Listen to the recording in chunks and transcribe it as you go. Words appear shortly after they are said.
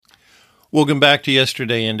Welcome back to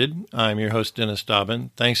Yesterday Ended. I'm your host, Dennis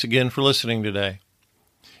Dobbin. Thanks again for listening today.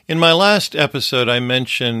 In my last episode, I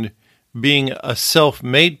mentioned being a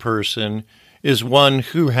self-made person is one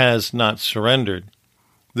who has not surrendered.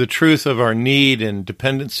 The truth of our need and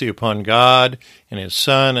dependency upon God and His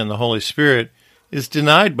Son and the Holy Spirit is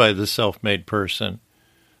denied by the self-made person.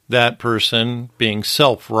 That person, being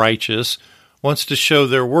self-righteous, wants to show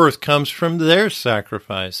their worth comes from their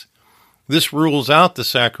sacrifice. This rules out the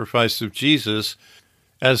sacrifice of Jesus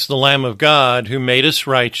as the Lamb of God who made us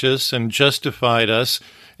righteous and justified us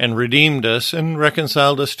and redeemed us and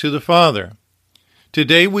reconciled us to the Father.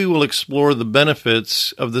 Today we will explore the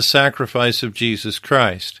benefits of the sacrifice of Jesus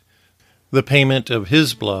Christ, the payment of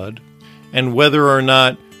His blood, and whether or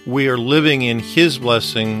not we are living in His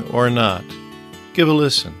blessing or not. Give a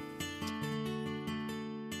listen.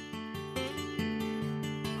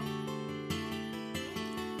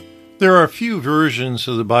 There are a few versions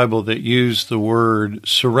of the Bible that use the word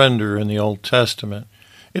surrender in the Old Testament.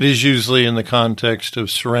 It is usually in the context of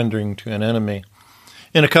surrendering to an enemy.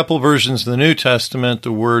 In a couple versions of the New Testament,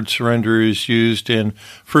 the word surrender is used in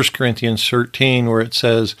 1 Corinthians 13, where it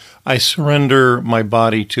says, I surrender my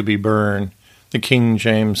body to be burned. The King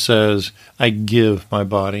James says, I give my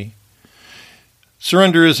body.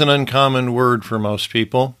 Surrender is an uncommon word for most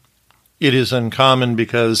people. It is uncommon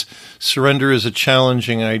because surrender is a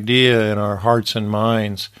challenging idea in our hearts and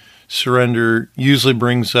minds. Surrender usually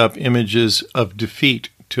brings up images of defeat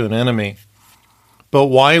to an enemy. But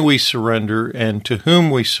why we surrender and to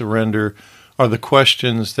whom we surrender are the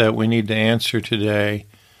questions that we need to answer today.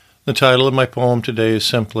 The title of my poem today is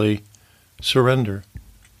simply Surrender.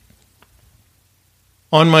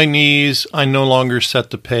 On my knees, I no longer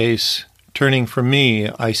set the pace. Turning from me,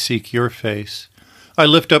 I seek your face. I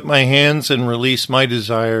lift up my hands and release my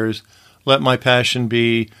desires. Let my passion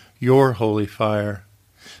be your holy fire.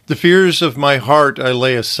 The fears of my heart I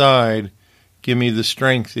lay aside. Give me the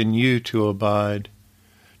strength in you to abide.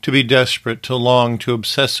 To be desperate, to long, to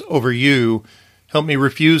obsess over you. Help me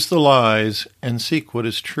refuse the lies and seek what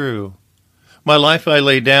is true. My life I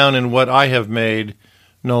lay down in what I have made,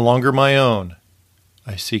 no longer my own.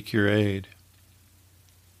 I seek your aid.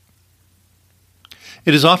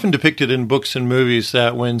 It is often depicted in books and movies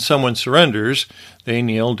that when someone surrenders, they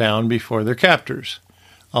kneel down before their captors.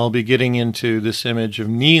 I'll be getting into this image of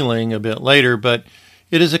kneeling a bit later, but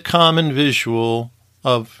it is a common visual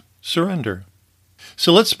of surrender.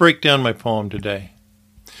 So let's break down my poem today.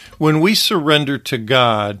 When we surrender to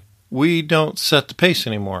God, we don't set the pace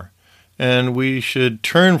anymore, and we should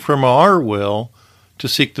turn from our will to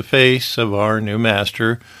seek the face of our new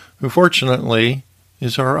master, who fortunately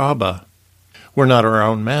is our Abba. We're not our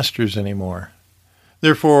own masters anymore.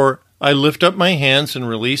 Therefore, I lift up my hands and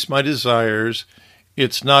release my desires.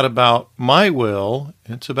 It's not about my will,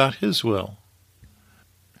 it's about His will.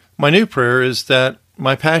 My new prayer is that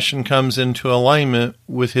my passion comes into alignment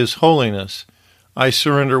with His holiness. I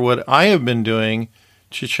surrender what I have been doing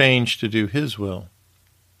to change to do His will.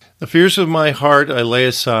 The fears of my heart I lay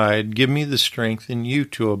aside. Give me the strength in you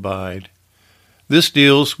to abide. This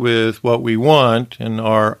deals with what we want and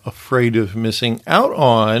are afraid of missing out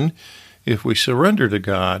on if we surrender to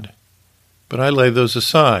God. But I lay those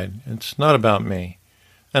aside. It's not about me.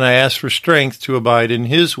 And I ask for strength to abide in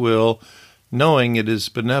His will, knowing it is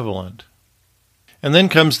benevolent. And then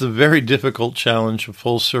comes the very difficult challenge of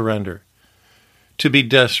full surrender. To be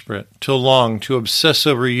desperate, to long, to obsess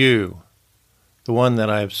over you, the one that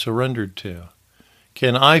I have surrendered to.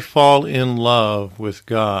 Can I fall in love with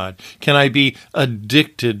God? Can I be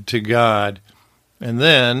addicted to God? And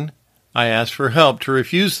then I ask for help to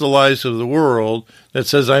refuse the lies of the world that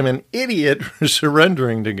says I'm an idiot for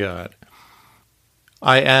surrendering to God.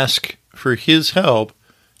 I ask for His help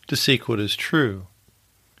to seek what is true.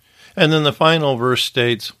 And then the final verse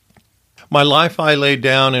states, my life I lay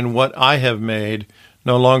down in what I have made,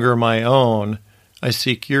 no longer my own. I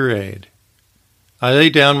seek your aid. I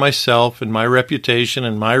lay down myself and my reputation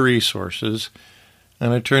and my resources,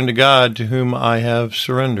 and I turn to God to whom I have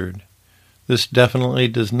surrendered. This definitely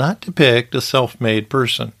does not depict a self-made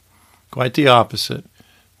person. Quite the opposite.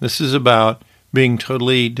 This is about being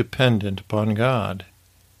totally dependent upon God.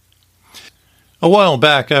 A while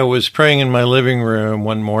back, I was praying in my living room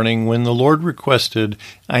one morning when the Lord requested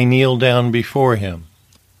I kneel down before Him.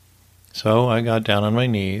 So I got down on my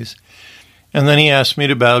knees, and then He asked me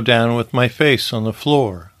to bow down with my face on the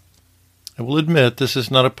floor. I will admit this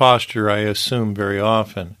is not a posture I assume very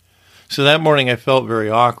often. So that morning I felt very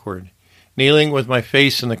awkward. Kneeling with my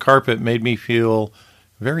face in the carpet made me feel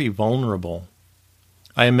very vulnerable.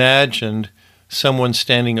 I imagined someone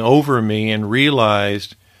standing over me and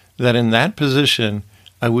realized that in that position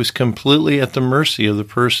I was completely at the mercy of the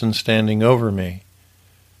person standing over me.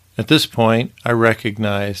 At this point, I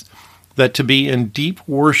recognized that to be in deep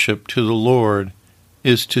worship to the Lord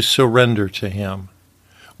is to surrender to Him.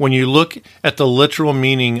 When you look at the literal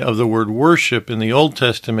meaning of the word worship in the Old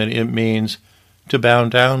Testament, it means to bow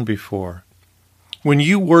down before. When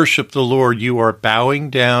you worship the Lord, you are bowing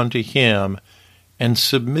down to Him and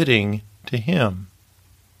submitting to Him.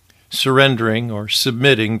 Surrendering or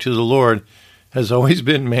submitting to the Lord has always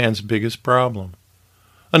been man's biggest problem.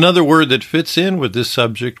 Another word that fits in with this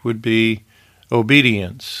subject would be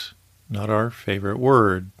obedience, not our favorite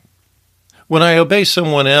word. When I obey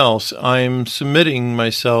someone else, I'm submitting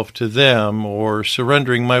myself to them or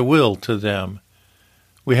surrendering my will to them.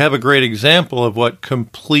 We have a great example of what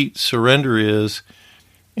complete surrender is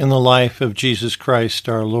in the life of Jesus Christ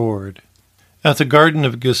our Lord. At the Garden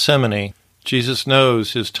of Gethsemane, Jesus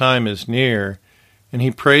knows his time is near, and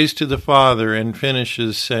he prays to the Father and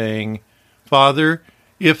finishes saying, "Father,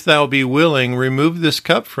 if thou be willing, remove this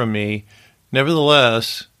cup from me.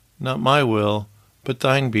 Nevertheless, not my will, but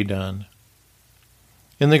thine be done."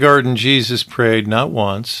 In the garden, Jesus prayed not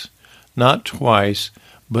once, not twice,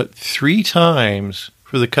 but 3 times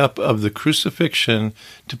for the cup of the crucifixion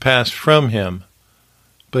to pass from him.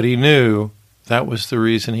 But he knew that was the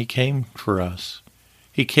reason he came for us.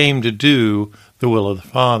 He came to do the will of the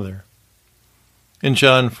Father. In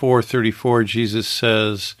John 4:34, Jesus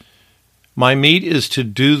says, "My meat is to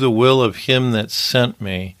do the will of him that sent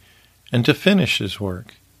me, and to finish his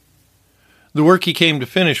work." The work he came to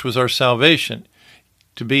finish was our salvation,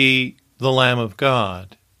 to be the Lamb of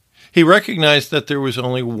God. He recognized that there was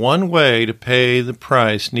only one way to pay the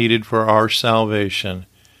price needed for our salvation,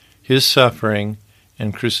 his suffering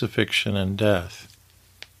and crucifixion and death.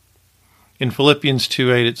 In Philippians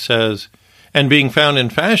 2:8 it says, "And being found in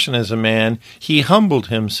fashion as a man, he humbled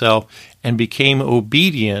himself and became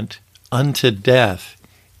obedient unto death,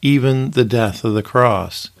 even the death of the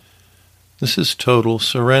cross." This is total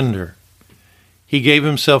surrender. He gave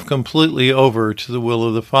himself completely over to the will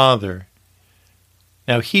of the Father.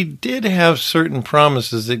 Now, he did have certain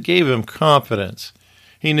promises that gave him confidence.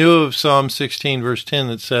 He knew of Psalm 16, verse 10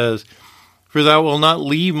 that says, "For thou wilt not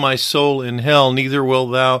leave my soul in hell, neither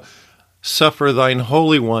wilt thou suffer thine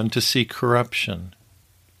Holy One to see corruption."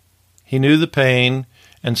 He knew the pain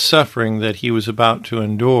and suffering that he was about to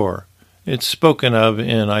endure. It's spoken of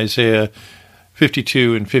in Isaiah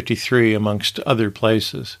 52 and 53, amongst other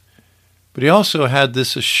places. But he also had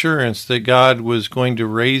this assurance that God was going to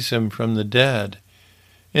raise him from the dead.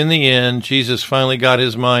 In the end, Jesus finally got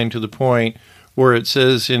his mind to the point where it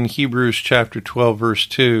says in Hebrews chapter 12, verse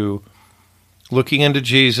 2, "Looking unto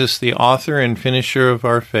Jesus, the author and finisher of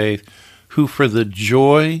our faith, who for the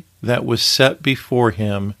joy that was set before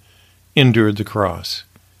him endured the cross,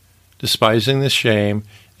 despising the shame,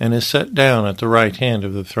 and is set down at the right hand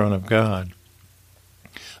of the throne of God."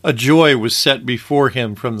 A joy was set before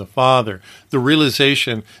him from the Father, the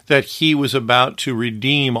realization that he was about to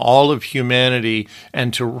redeem all of humanity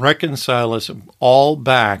and to reconcile us all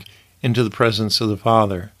back into the presence of the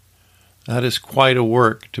Father. That is quite a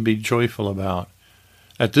work to be joyful about.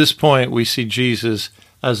 At this point, we see Jesus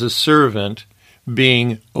as a servant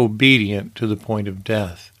being obedient to the point of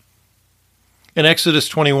death. In Exodus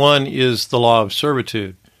 21 is the law of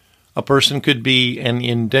servitude. A person could be an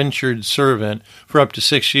indentured servant for up to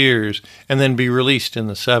 6 years and then be released in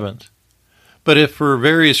the 7th. But if for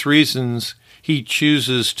various reasons he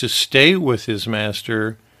chooses to stay with his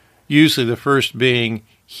master, usually the first being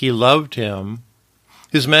he loved him,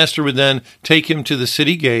 his master would then take him to the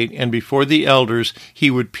city gate, and before the elders he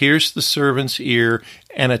would pierce the servant's ear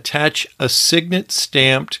and attach a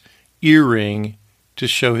signet-stamped earring to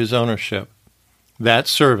show his ownership. That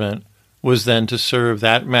servant was then to serve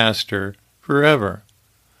that master forever.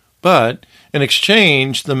 But in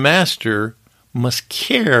exchange, the master must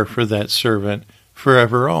care for that servant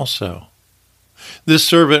forever also. This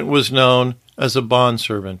servant was known as a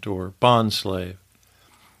bondservant or bondslave.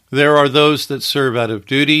 There are those that serve out of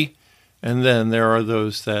duty, and then there are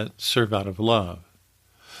those that serve out of love.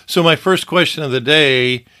 So my first question of the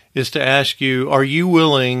day is to ask you, are you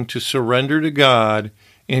willing to surrender to God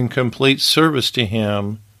in complete service to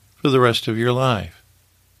him for the rest of your life?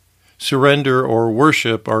 Surrender or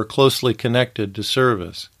worship are closely connected to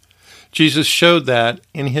service. Jesus showed that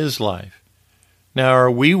in his life. Now,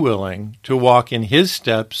 are we willing to walk in his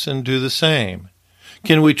steps and do the same?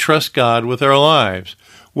 Can we trust God with our lives?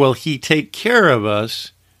 Will he take care of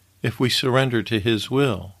us if we surrender to his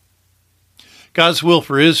will? God's will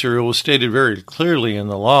for Israel was stated very clearly in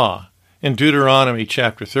the law. In Deuteronomy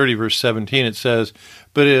chapter 30, verse 17, it says,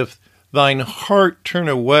 "But if thine heart turn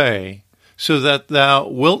away, so that thou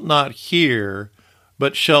wilt not hear,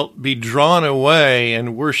 but shalt be drawn away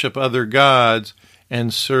and worship other gods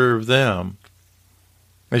and serve them.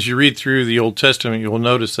 As you read through the Old Testament, you will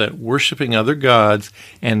notice that worshiping other gods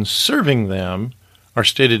and serving them are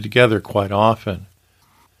stated together quite often.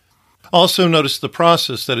 Also notice the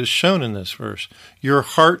process that is shown in this verse. Your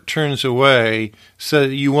heart turns away so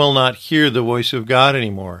that you will not hear the voice of God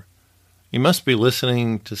anymore. You must be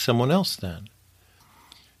listening to someone else then.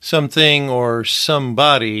 Something or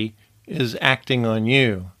somebody is acting on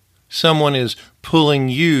you. Someone is pulling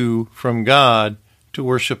you from God to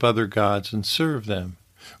worship other gods and serve them.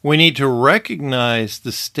 We need to recognize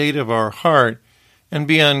the state of our heart and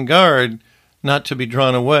be on guard not to be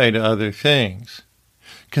drawn away to other things.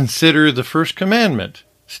 Consider the first commandment,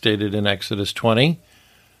 stated in Exodus 20,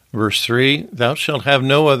 verse 3, thou shalt have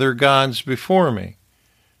no other gods before me.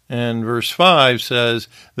 And verse 5 says,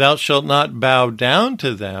 thou shalt not bow down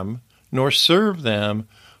to them, nor serve them,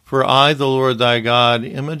 for I, the Lord thy God,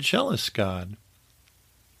 am a jealous God.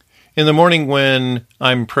 In the morning when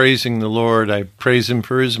I'm praising the Lord, I praise him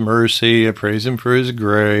for his mercy, I praise him for his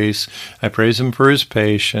grace, I praise him for his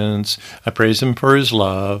patience, I praise him for his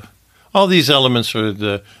love. All these elements are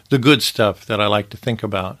the good stuff that I like to think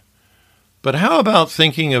about. But how about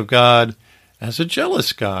thinking of God as a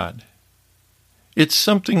jealous God? It's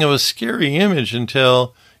something of a scary image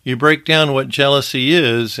until you break down what jealousy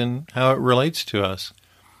is and how it relates to us.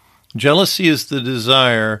 Jealousy is the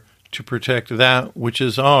desire to protect that which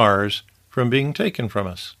is ours from being taken from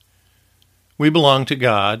us. We belong to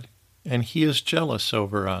God, and he is jealous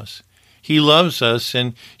over us. He loves us,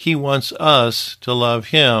 and he wants us to love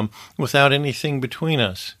him without anything between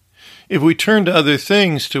us. If we turn to other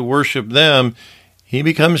things to worship them, he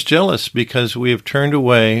becomes jealous because we have turned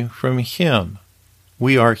away from him.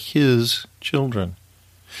 We are his children.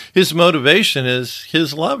 His motivation is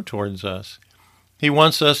his love towards us. He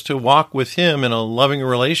wants us to walk with him in a loving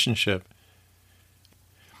relationship.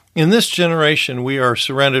 In this generation, we are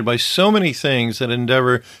surrounded by so many things that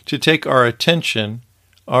endeavor to take our attention,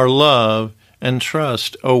 our love, and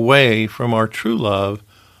trust away from our true love,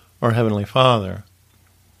 our Heavenly Father.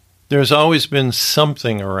 There's always been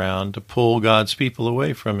something around to pull God's people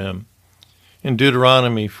away from him. In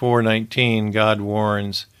Deuteronomy 4:19, God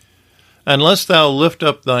warns, unless thou lift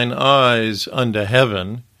up thine eyes unto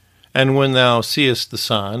heaven, and when thou seest the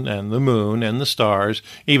sun and the moon and the stars,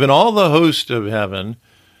 even all the host of heaven,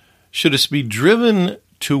 shouldest be driven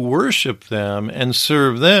to worship them and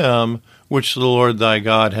serve them, which the Lord thy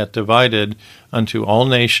God hath divided unto all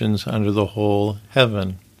nations under the whole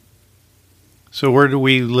heaven. So where do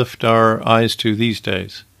we lift our eyes to these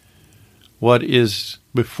days? What is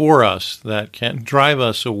before us that can drive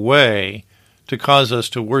us away to cause us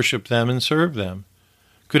to worship them and serve them?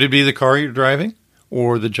 Could it be the car you're driving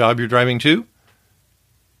or the job you're driving to?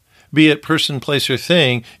 Be it person, place, or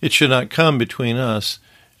thing, it should not come between us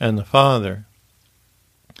and the Father.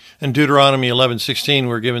 In Deuteronomy 11:16,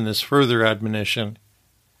 we're given this further admonition.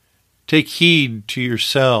 Take heed to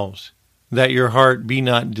yourselves, that your heart be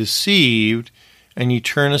not deceived, and ye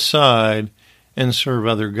turn aside and serve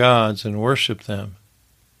other gods and worship them.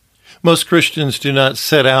 Most Christians do not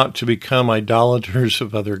set out to become idolaters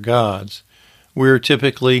of other gods. We are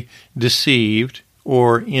typically deceived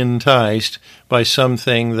or enticed by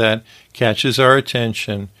something that catches our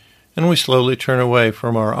attention, and we slowly turn away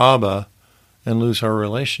from our Abba and lose our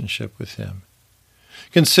relationship with him.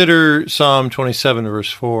 Consider Psalm 27,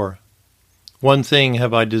 verse 4. One thing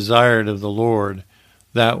have I desired of the Lord,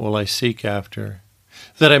 that will I seek after,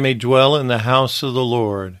 that I may dwell in the house of the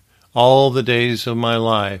Lord all the days of my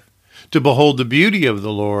life, to behold the beauty of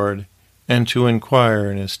the Lord and to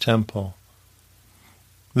inquire in his temple.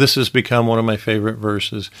 This has become one of my favorite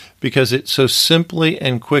verses because it so simply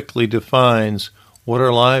and quickly defines what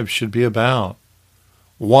our lives should be about.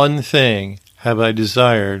 One thing have I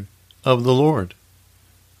desired of the Lord.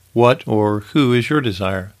 What or who is your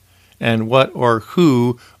desire? And what or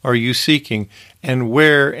who are you seeking? And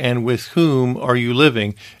where and with whom are you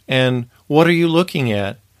living? And what are you looking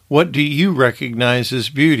at? What do you recognize as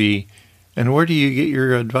beauty? And where do you get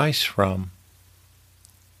your advice from?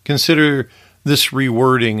 Consider this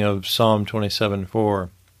rewording of Psalm 27:4.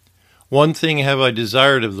 One thing have I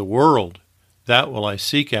desired of the world, that will I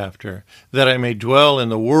seek after, that I may dwell in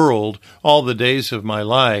the world all the days of my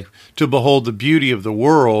life, to behold the beauty of the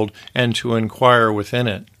world and to inquire within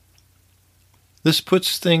it. This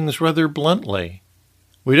puts things rather bluntly.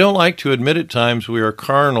 We don't like to admit at times we are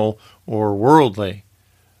carnal or worldly,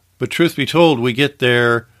 but truth be told, we get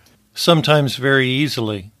there sometimes very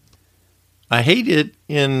easily. I hate it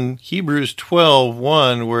in Hebrews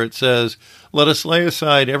 12:1 where it says, let us lay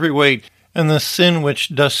aside every weight and the sin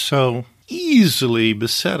which does so easily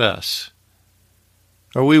beset us.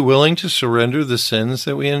 Are we willing to surrender the sins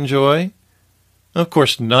that we enjoy? Of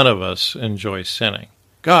course, none of us enjoy sinning.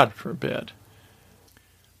 God forbid.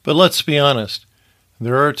 But let's be honest.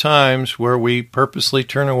 There are times where we purposely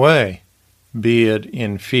turn away, be it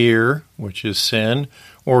in fear, which is sin,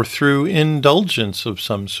 or through indulgence of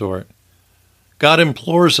some sort. God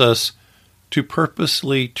implores us to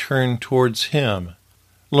purposely turn towards Him.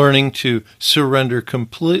 Learning to surrender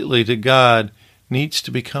completely to God needs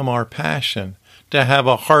to become our passion, to have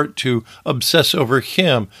a heart to obsess over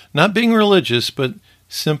Him, not being religious, but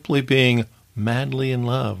simply being madly in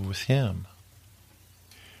love with Him.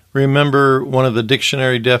 Remember, one of the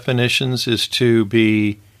dictionary definitions is to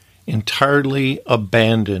be entirely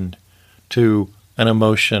abandoned to an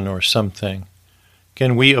emotion or something.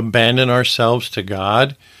 Can we abandon ourselves to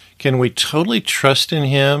God? Can we totally trust in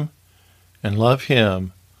Him and love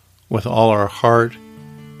Him with all our heart,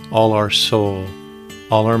 all our soul,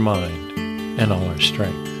 all our mind, and all our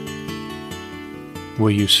strength?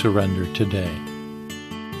 Will you surrender today?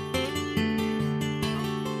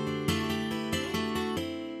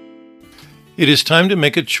 It is time to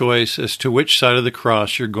make a choice as to which side of the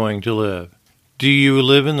cross you're going to live. Do you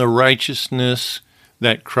live in the righteousness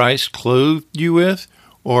that Christ clothed you with,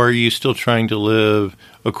 or are you still trying to live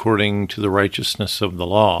according to the righteousness of the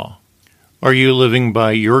law? Are you living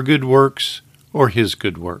by your good works or His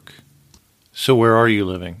good work? So where are you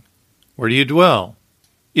living? Where do you dwell?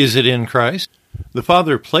 Is it in Christ? The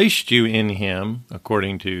Father placed you in Him,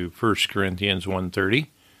 according to 1 Corinthians 1:30.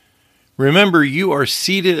 Remember, you are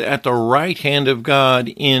seated at the right hand of God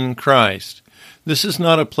in Christ. This is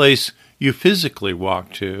not a place you physically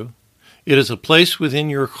walk to. It is a place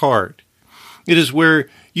within your heart. It is where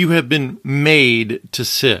you have been made to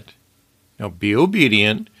sit. Now be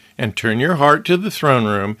obedient and turn your heart to the throne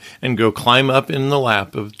room and go climb up in the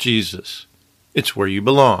lap of Jesus. It's where you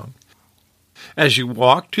belong. As you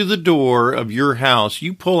walk to the door of your house,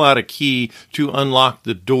 you pull out a key to unlock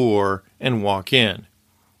the door and walk in.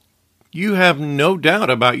 You have no doubt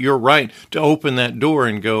about your right to open that door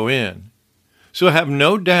and go in. So have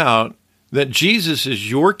no doubt that Jesus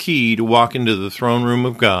is your key to walk into the throne room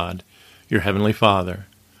of God, your Heavenly Father.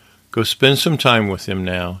 Go spend some time with Him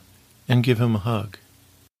now and give Him a hug.